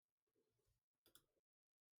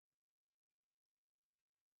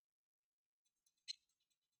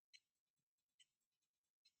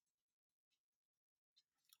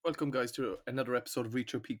Welcome, guys, to another episode of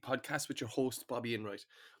Reach Your Peak podcast with your host, Bobby Enright.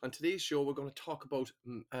 On today's show, we're going to talk about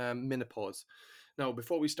menopause. Now,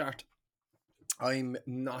 before we start, I'm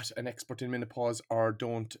not an expert in menopause or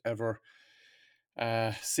don't ever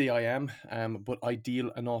say I am, but I deal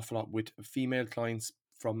an awful lot with female clients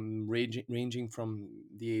from ranging from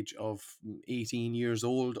the age of 18 years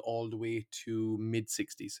old all the way to mid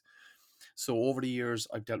 60s. So over the years,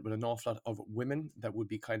 I've dealt with an awful lot of women that would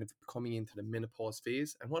be kind of coming into the menopause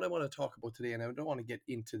phase. And what I want to talk about today, and I don't want to get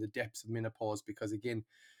into the depths of menopause because again,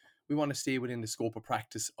 we want to stay within the scope of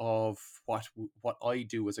practice of what I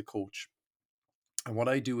do as a coach. And what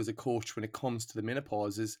I do as a coach when it comes to the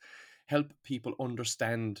menopause is help people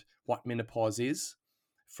understand what menopause is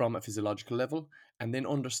from a physiological level, and then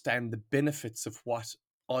understand the benefits of what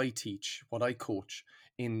I teach, what I coach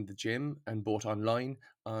in the gym and both online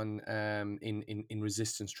on in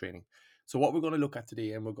resistance training. So what we're going to look at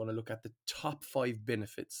today, and we're going to look at the top 5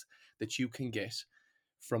 benefits that you can get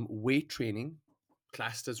from weight training,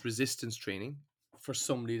 classed as resistance training, for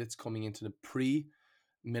somebody that's coming into the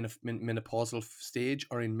menopausal stage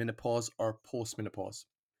or in menopause or post-menopause.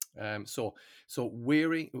 Um, so, so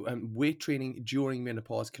wearing weight training during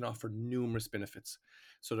menopause can offer numerous benefits.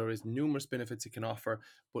 So there is numerous benefits it can offer,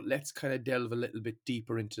 but let's kind of delve a little bit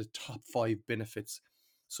deeper into the top 5 benefits,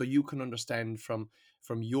 so you can understand from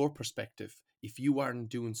your perspective. If you aren't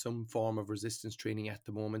doing some form of resistance training at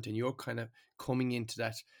the moment, and you're kind of coming into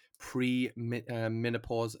that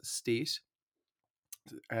pre-menopause state,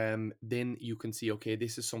 then you can see, okay,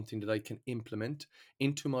 this is something that I can implement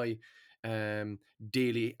into my um,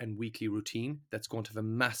 daily and weekly routine that's going to have a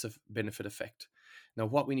massive benefit effect. Now,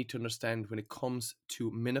 what we need to understand when it comes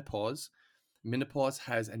to menopause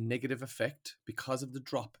has a negative effect because of the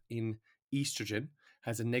drop in estrogen,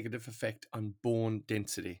 has a negative effect on bone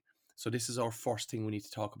density. So this is our first thing we need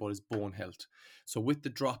to talk about, is bone health. So with the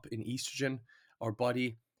drop in estrogen, our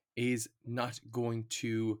body is not going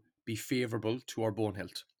to be favorable to our bone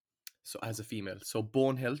health. So as a female, so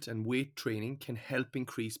bone health and weight training can help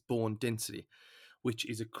increase bone density, which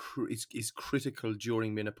is critical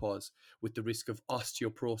during menopause, with the risk of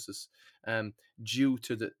osteoporosis, um, due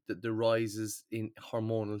to the rises in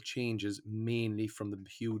hormonal changes, mainly from the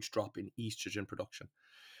huge drop in estrogen production.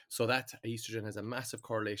 So that estrogen has a massive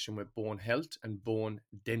correlation with bone health and bone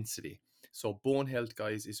density. So bone health,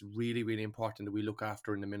 guys, is really, really important that we look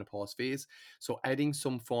after in the menopause phase. So adding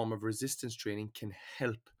some form of resistance training can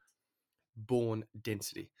help bone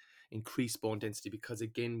density, increase bone density, because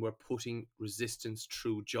again, we're putting resistance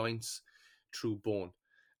through joints, through bone,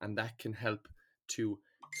 and that can help to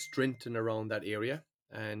strengthen around that area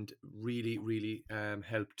and really, really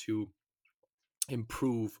help to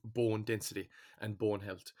improve bone density and bone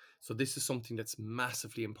health. So this is something that's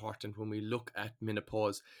massively important when we look at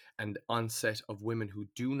menopause and onset of women who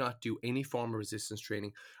do not do any form of resistance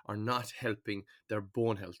training, are not helping their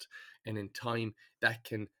bone health, and in time that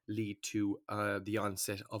can lead to the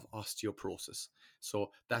onset of osteoporosis.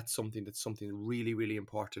 So that's something really, really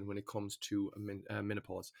important when it comes to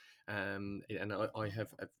menopause. And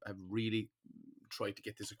I've really tried to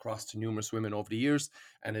get this across to numerous women over the years,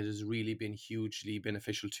 and it has really been hugely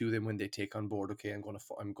beneficial to them when they take on board, okay, I'm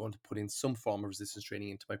going to put in some form of resistance training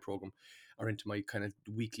into my program, or into my kind of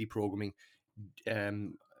weekly programming,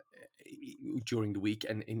 um during the week,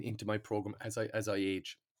 and into my program as I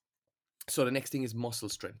age. So the next thing is muscle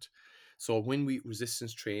strength. So when we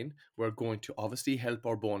resistance train, we're going to obviously help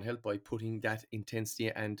our bone health by putting that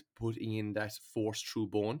intensity and putting in that force through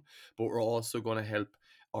bone, but we're also going to help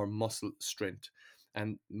our muscle strength.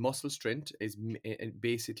 And muscle strength is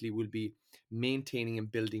basically will be maintaining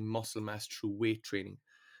and building muscle mass through weight training,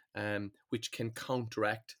 which can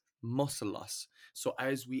counteract muscle loss. So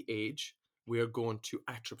as we age, we are going to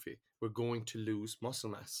atrophy. We're going to lose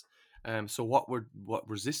muscle mass. So what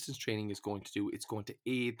resistance training is going to do, it's going to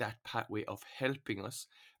aid that pathway of helping us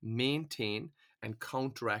maintain and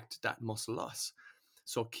counteract that muscle loss.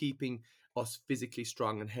 So keeping us physically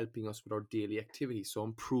strong and helping us with our daily activities. So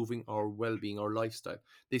improving our well-being, our lifestyle.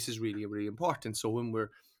 This is really, really important. So when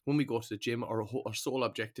we go to the gym, our sole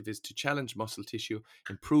objective is to challenge muscle tissue,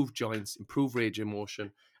 improve joints, improve range of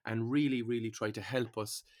motion, and really, really try to help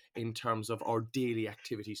us in terms of our daily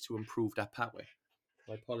activities to improve that pathway.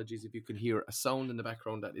 My apologies if you can hear a sound in the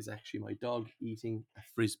background. That is actually my dog eating a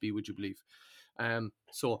frisbee, would you believe?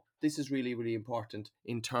 So this is really, really important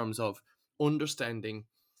in terms of understanding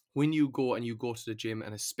when you go to the gym,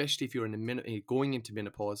 and especially if you're going into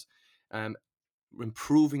menopause, um,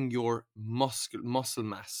 improving your muscle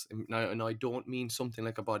mass. And I don't mean something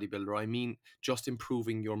like a bodybuilder. I mean just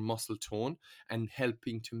improving your muscle tone and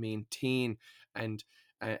helping to maintain and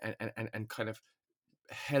kind of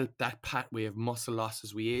help that pathway of muscle loss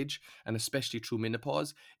as we age, and especially through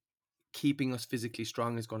menopause. Keeping us physically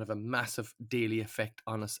strong is going to have a massive daily effect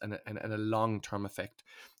on us, and a long-term effect.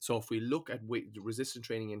 So if we look at resistance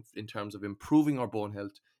training in terms of improving our bone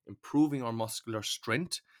health, improving our muscular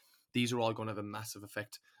strength, these are all going to have a massive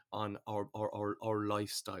effect on our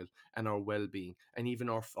lifestyle and our well-being, and even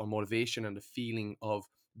our motivation and the feeling of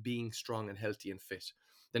being strong and healthy and fit.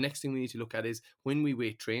 The next thing we need to look at is when we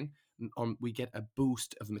weight train, we get a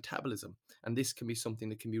boost of metabolism, and this can be something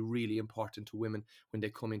that can be really important to women when they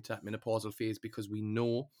come into that menopausal phase, because we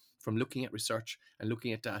know from looking at research and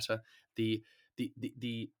looking at data, the the the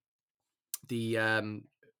the the um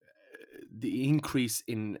the increase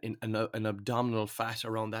in an abdominal fat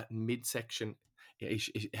around that midsection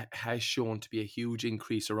has shown to be a huge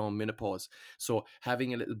increase around menopause. So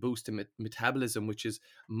having a little boost in metabolism, which is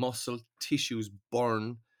muscle tissues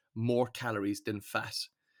burn more calories than fat.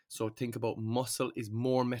 So think about muscle is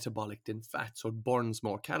more metabolic than fat, so it burns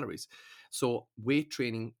more calories. So weight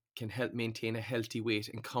training can help maintain a healthy weight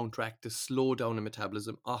and counteract the slowdown in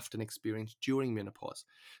metabolism often experienced during menopause.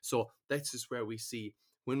 So this is where we see,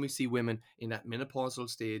 when we see women in that menopausal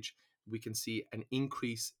stage, we can see an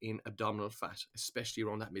increase in abdominal fat, especially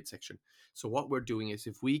around that midsection. So what we're doing is,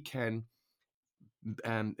 if we can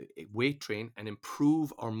weight train and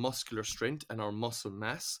improve our muscular strength and our muscle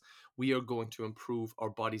mass, we are going to improve our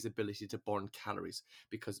body's ability to burn calories,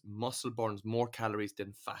 because muscle burns more calories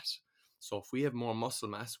than fat. So if we have more muscle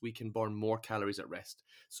mass, we can burn more calories at rest.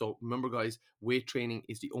 So remember, guys, weight training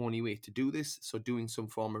is the only way to do this. So doing some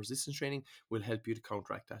form of resistance training will help you to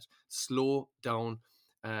counteract that. Slow down.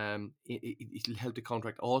 It'll help to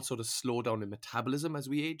counteract also the slow down in metabolism as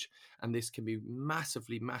we age, and this can be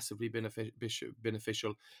massively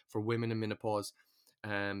beneficial for women in menopause,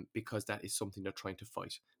 because that is something they're trying to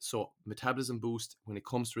fight. So metabolism boost when it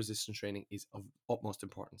comes to resistance training is of utmost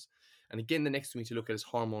importance. And again, the next thing we need to look at is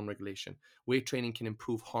hormone regulation. Weight training can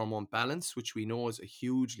improve hormone balance, which we know is a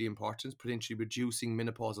hugely important, potentially reducing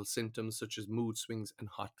menopausal symptoms such as mood swings and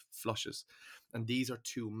hot flushes. And these are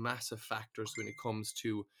two massive factors when it comes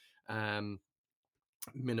to um,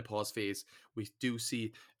 menopause phase. We do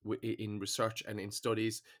see in research and in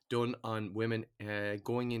studies done on women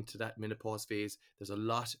going into that menopause phase, there's a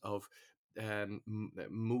lot of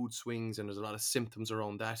mood swings, and there's a lot of symptoms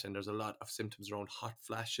around that, and there's a lot of symptoms around hot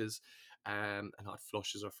flashes, and hot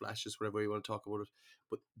flushes or flashes, whatever you want to talk about it.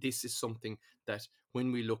 But this is something that,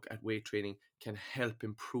 when we look at weight training, can help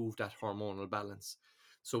improve that hormonal balance.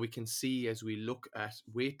 So we can see, as we look at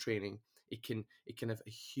weight training, it can have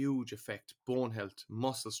a huge effect: bone health,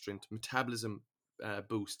 muscle strength, metabolism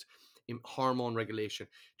boost, in hormone regulation,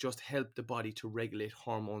 just help the body to regulate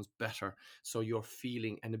hormones better, so you're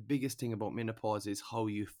feeling. And the biggest thing about menopause is how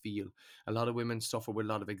you feel. A lot of women suffer with a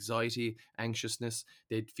lot of anxiety, anxiousness,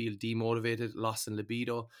 they'd feel demotivated, loss in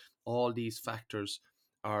libido. All these factors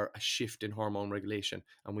are a shift in hormone regulation,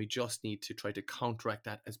 and we just need to try to counteract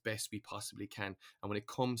that as best we possibly can. And when it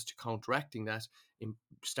comes to counteracting that, in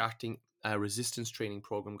starting a resistance training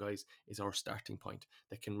program, guys, is our starting point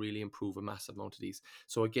that can really improve a massive amount of these.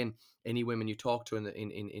 So again, any women you talk to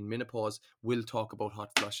in menopause will talk about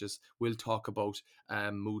hot flushes, will talk about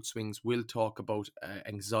mood swings, will talk about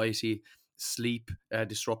anxiety, sleep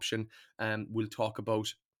disruption, will talk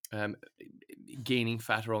about um, gaining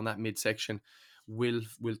fat around that midsection. Will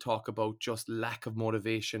talk about just lack of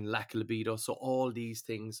motivation, lack of libido. So all these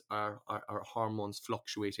things are hormones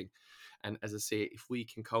fluctuating. And as I say, if we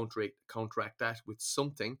can counteract that with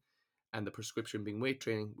something, and the prescription being weight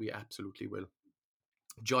training, we absolutely will.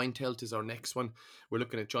 Joint health is our next one. We're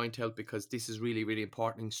looking at joint health because this is really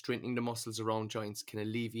important. Strengthening the muscles around joints can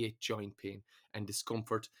alleviate joint pain and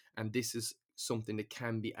discomfort, and this is something that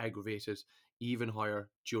can be aggravated even higher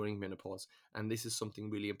during menopause. And this is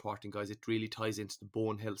something really important, guys. It really ties into the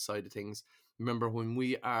bone health side of things. Remember, when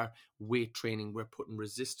we are weight training, we're putting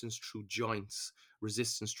resistance through joints,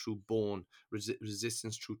 resistance through bone,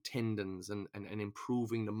 resistance through tendons, and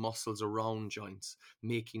improving the muscles around joints,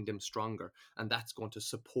 making them stronger. And that's going to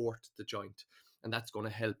support the joint, and that's going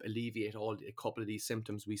to help alleviate a couple of these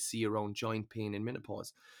symptoms we see around joint pain in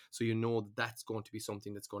menopause. So you know that's going to be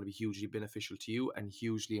something that's going to be hugely beneficial to you and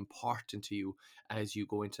hugely important to you as you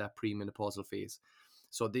go into that premenopausal phase.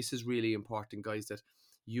 So this is really important, guys, that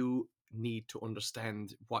you need to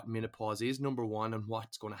understand what menopause is, number one, and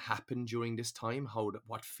what's going to happen during this time,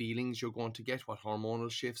 what feelings you're going to get, what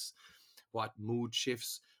hormonal shifts, what mood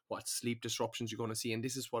shifts, what sleep disruptions you're going to see. And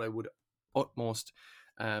this is what I would utmost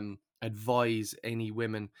advise any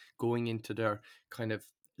women going into their kind of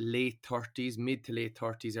late 30s, mid to late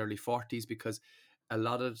 30s, early 40s, because a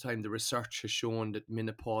lot of the time the research has shown that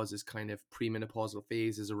menopause is kind of premenopausal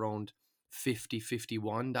phase is around 50,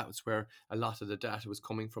 51. That was where a lot of the data was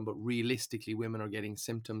coming from, but realistically women are getting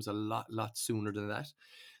symptoms a lot sooner than that.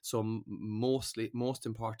 So most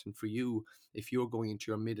important for you, if you're going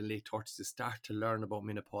into your mid and late 30s, to start to learn about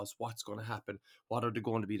menopause, what's going to happen, what are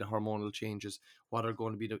going to be the hormonal changes, what are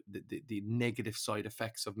going to be the negative side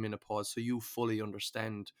effects of menopause, so you fully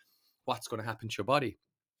understand what's going to happen to your body.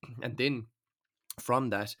 And then from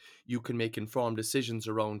that, you can make informed decisions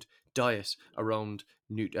around diet, around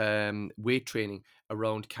weight training,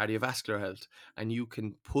 around cardiovascular health, and you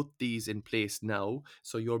can put these in place now.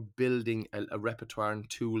 So you're building a repertoire and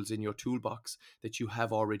tools in your toolbox that you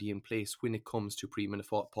have already in place when it comes to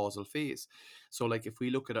premenopausal phase. So, like, if we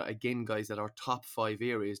look at it again, guys, at our top 5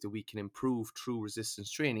 areas that we can improve through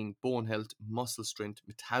resistance training: bone health, muscle strength,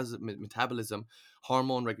 metabolism,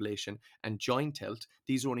 hormone regulation, and joint health.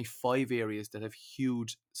 These are only 5 areas that have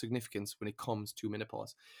huge significance when it comes to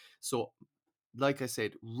menopause. So, like I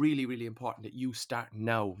said, really important that you start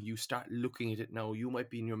now. You start looking at it now. You might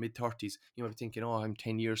be in your mid 30s. You might be thinking, oh, I'm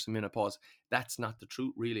 10 years from menopause. That's not the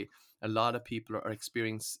truth, really. A lot of people are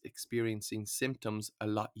experiencing symptoms a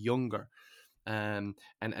lot younger. And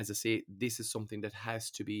as I say, this is something that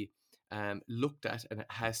has to be looked at, and it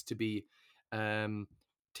has to be um,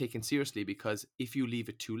 taken seriously, because if you leave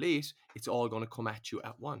it too late, it's all going to come at you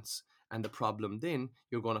at once. And the problem then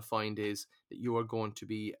you're going to find is that you are going to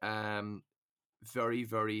be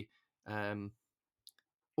very um,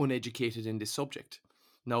 uneducated in this subject.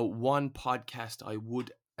 Now, one podcast I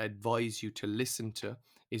would advise you to listen to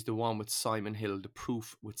is the one with Simon Hill, The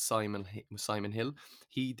Proof with Simon Hill.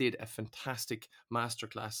 He did a fantastic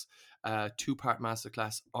masterclass, 2-part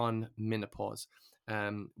masterclass on menopause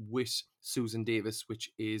with Susan Davis, which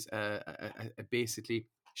is basically,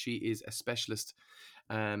 she is a specialist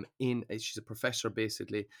she's a professor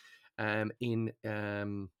basically in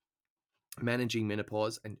managing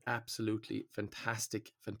menopause, and absolutely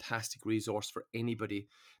fantastic resource for anybody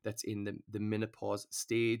that's in the menopause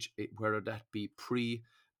stage, whether that be pre,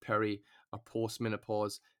 peri, or post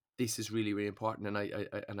menopause. This is really important,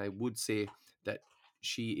 and I would say that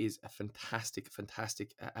she is a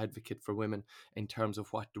fantastic advocate for women in terms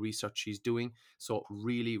of what the research she's doing. So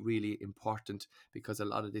really important, because a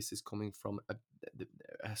lot of this is coming from a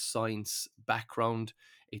science background.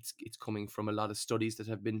 It's coming from a lot of studies that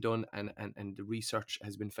have been done, and the research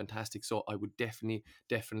has been fantastic. So I would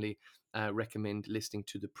definitely recommend listening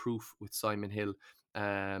to The Proof with Simon Hill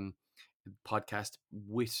podcast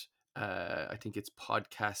with I think it's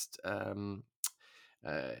podcast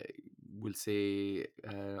uh, we'll say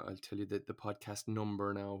I'll tell you the podcast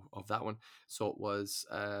number now of that one. So it was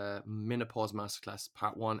Menopause Masterclass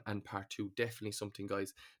Part 1 and Part 2. Definitely something,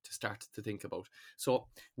 guys, to start to think about. So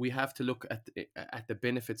we have to look at the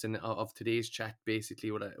benefits of today's chat. Basically,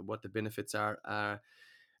 what the benefits are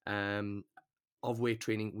of weight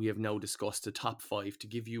training. We have now discussed the top 5 to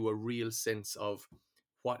give you a real sense of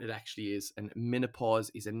what it actually is. And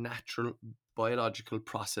menopause is a natural biological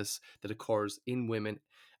process that occurs in women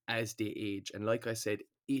as they age. And like I said,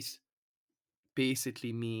 it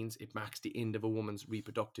basically means it marks the end of a woman's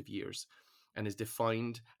reproductive years and is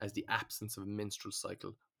defined as the absence of a menstrual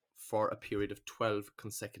cycle for a period of 12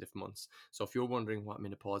 consecutive months. So if you're wondering what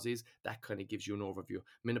menopause is, that kind of gives you an overview.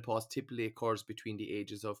 Menopause typically occurs between the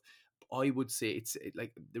ages of, I would say,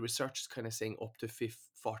 like the research is kind of saying up to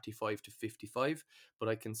 45 to 55, but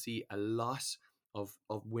I can see a lot of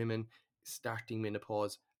women starting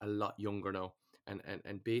menopause a lot younger now.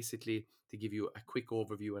 And basically, to give you a quick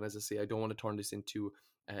overview, and as I say, I don't want to turn this into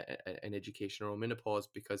an education around menopause,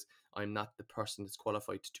 because I'm not the person that's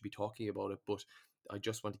qualified to be talking about it, but I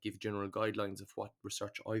just want to give general guidelines of what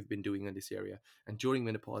research I've been doing in this area. And during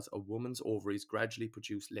menopause, a woman's ovaries gradually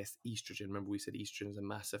produce less estrogen. Remember, we said estrogen is a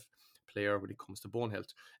massive player when it comes to bone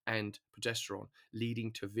health, and progesterone,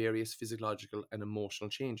 leading to various physiological and emotional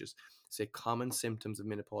changes. Say common symptoms of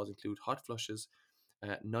menopause include hot flushes,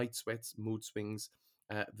 night sweats, mood swings,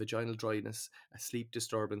 vaginal dryness, a sleep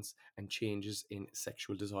disturbance, and changes in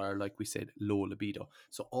sexual desire, like we said, low libido.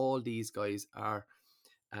 So all these guys are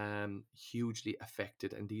hugely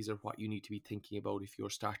affected, and these are what you need to be thinking about if you're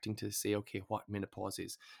starting to say, okay, what menopause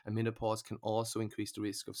is. And menopause can also increase the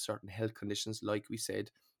risk of certain health conditions, like we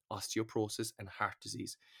said, osteoporosis and heart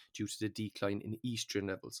disease, due to the decline in estrogen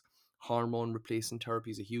levels. Hormone replacement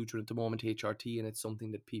therapy is a huge one at the moment, HRT, and it's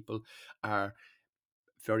something that people are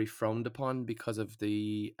very frowned upon because of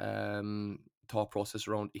the thought process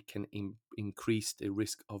around it can increase the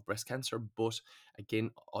risk of breast cancer. But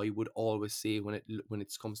again, I would always say when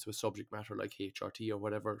it comes to a subject matter like HRT or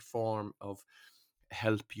whatever form of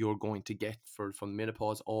help you're going to get from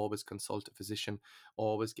menopause, always consult a physician,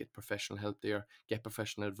 always get professional help there, get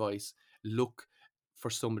professional advice, look for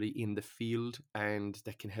somebody in the field and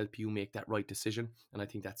that can help you make that right decision. And I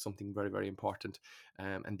think that's something very, very important.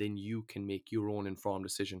 And then you can make your own informed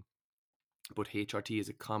decision. But HRT is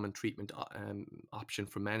a common treatment option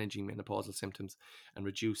for managing menopausal symptoms and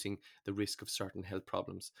reducing the risk of certain health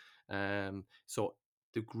problems. So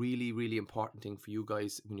the really, really important thing for you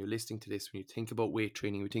guys when you're listening to this, when you think about weight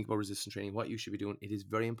training, when you think about resistance training, what you should be doing, it is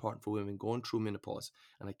very important for women going through menopause.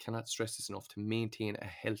 And I cannot stress this enough, to maintain a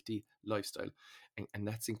healthy lifestyle. And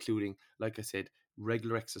that's including, like I said,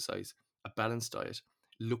 regular exercise, a balanced diet,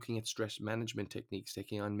 looking at stress management techniques,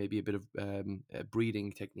 taking on maybe a bit of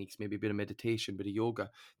breathing techniques, maybe a bit of meditation, a bit of yoga.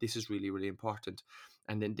 This is really, really important.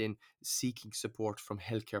 And then seeking support from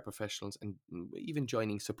healthcare professionals, and even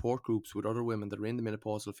joining support groups with other women that are in the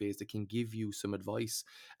menopausal phase that can give you some advice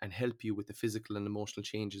and help you with the physical and emotional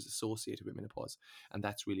changes associated with menopause. And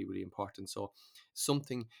that's really, really important. So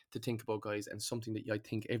something to think about, guys, and something that I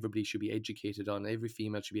think everybody should be educated on, every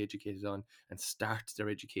female should be educated on, and start their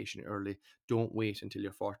education early. Don't wait until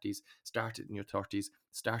your 40s. Start it in your 30s.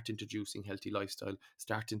 Start introducing healthy lifestyle.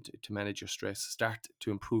 Start to manage your stress. Start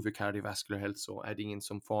to improve your cardiovascular health. So adding in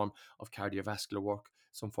some form of cardiovascular work,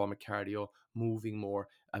 some form of cardio, moving more,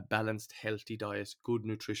 a balanced, healthy diet, good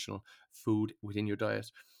nutritional food within your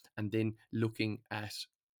diet, and then looking at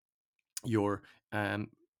your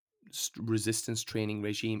resistance training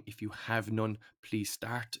regime. If you have none, please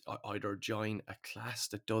start, either join a class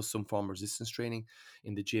that does some form of resistance training.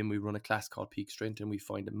 In the gym, we run a class called Peak Strength, and we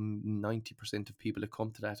find that 90% of people that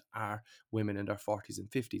come to that are women in their 40s and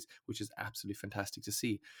 50s, which is absolutely fantastic to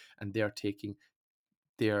see. And they're taking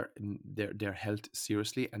their health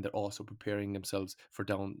seriously, and they're also preparing themselves for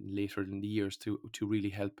down later in the years to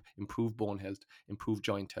really help improve bone health, improve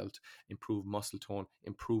joint health, improve muscle tone,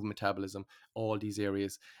 improve metabolism. All these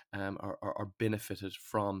areas are benefited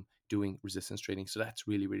from doing resistance training. So that's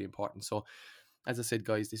really, really important. So as I said,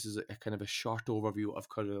 guys, this is a kind of a short overview of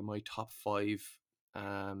kind of my top 5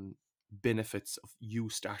 um, benefits of you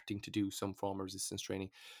starting to do some form of resistance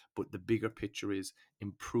training. But the bigger picture is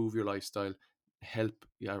improve your lifestyle, help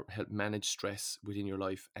manage stress within your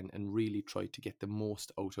life, and really try to get the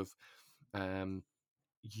most out of um,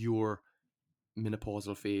 your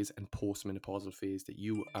menopausal phase and post-menopausal phase, that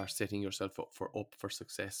you are setting yourself up for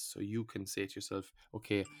success. So you can say to yourself,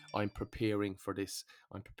 okay, I'm preparing for this,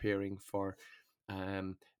 I'm preparing for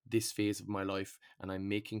um, this phase of my life, and I'm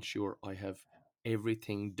making sure I have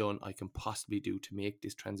everything done I can possibly do to make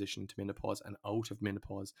this transition to menopause and out of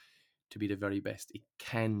menopause to be the very best it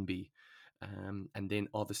can be. And then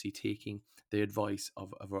obviously taking the advice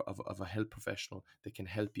of a health professional that can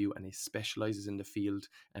help you, and he specializes in the field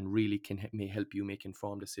and really may help you make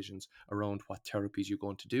informed decisions around what therapies you're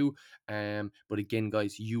going to do. But again,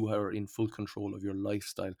 guys, you are in full control of your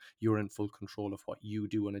lifestyle. You're in full control of what you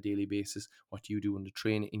do on a daily basis, what you do in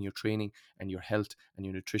your training and your health and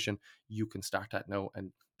your nutrition. You can start that now,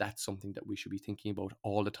 and that's something that we should be thinking about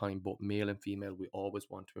all the time. Both male and female, we always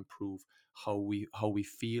want to improve how we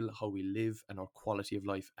feel, how we live, and our quality of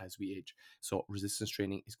life as we age. So resistance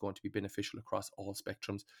training is going to be beneficial across all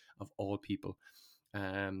spectrums of all people.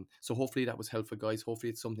 So hopefully that was helpful, guys. Hopefully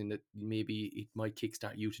it's something that maybe it might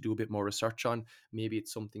kickstart you to do a bit more research on. Maybe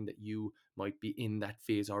it's something that you might be in that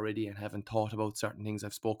phase already and haven't thought about certain things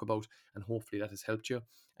I've spoke about, and hopefully that has helped you.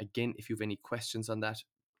 Again, if you have any questions on that,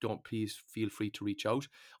 don't please feel free to reach out.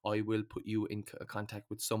 I will put you in contact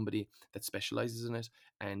with somebody that specializes in it,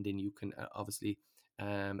 and then you can obviously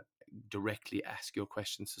um, directly ask your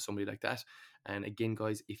questions to somebody like that. And again,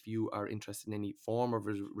 guys, if you are interested in any form of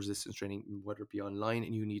resistance training, whether it be online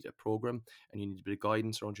and you need a program and you need a bit of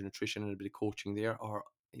guidance around your nutrition and a bit of coaching there, or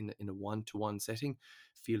in a one-to-one setting,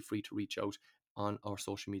 feel free to reach out on our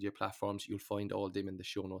social media platforms. You'll find all of them in the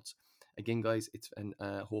show notes. Again, guys,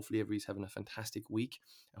 hopefully everybody's having a fantastic week.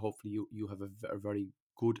 Hopefully you have a very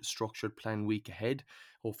good structured plan week ahead.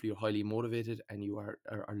 Hopefully you're highly motivated and you are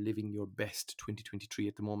living your best 2023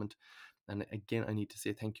 at the moment. And again, I need to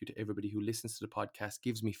say thank you to everybody who listens to the podcast,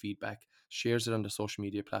 gives me feedback, shares it on the social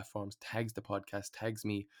media platforms, tags the podcast, tags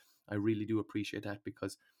me. I really do appreciate that,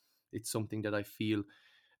 because it's something that I feel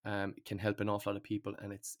can help an awful lot of people,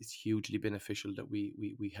 and it's hugely beneficial that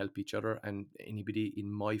we help each other. And anybody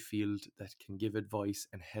in my field that can give advice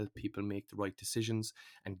and help people make the right decisions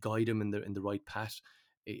and guide them in the right path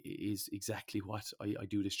is exactly what I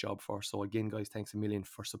do this job for. So again, guys, thanks a million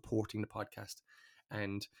for supporting the podcast.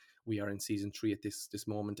 and we are in season 3 at this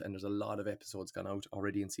moment, and there's a lot of episodes gone out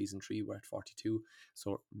already in season 3. We're at 42,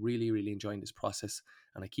 so really enjoying this process.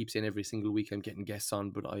 And I keep saying every single week I'm getting guests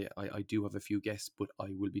on, but I do have a few guests, but I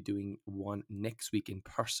will be doing one next week in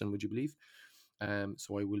person, would you believe?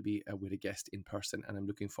 So I will be with a guest in person, and I'm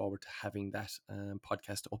looking forward to having that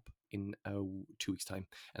podcast up in 2 weeks' time.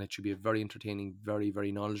 And it should be a very entertaining,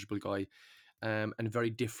 very knowledgeable guy, and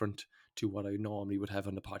very different to what I normally would have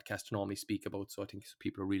on the podcast to normally speak about. So I think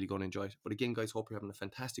people are really going to enjoy it. But again, guys, hope you're having a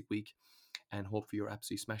fantastic week, and hopefully you're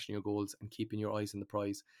absolutely smashing your goals and keeping your eyes on the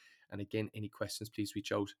prize. And again, any questions, please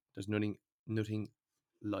reach out. There's nothing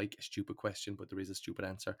like a stupid question, but there is a stupid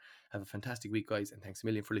answer. Have a fantastic week, guys, and thanks a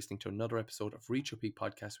million for listening to another episode of Reach Your Peak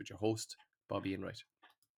Podcast with your host, Bobby Enright.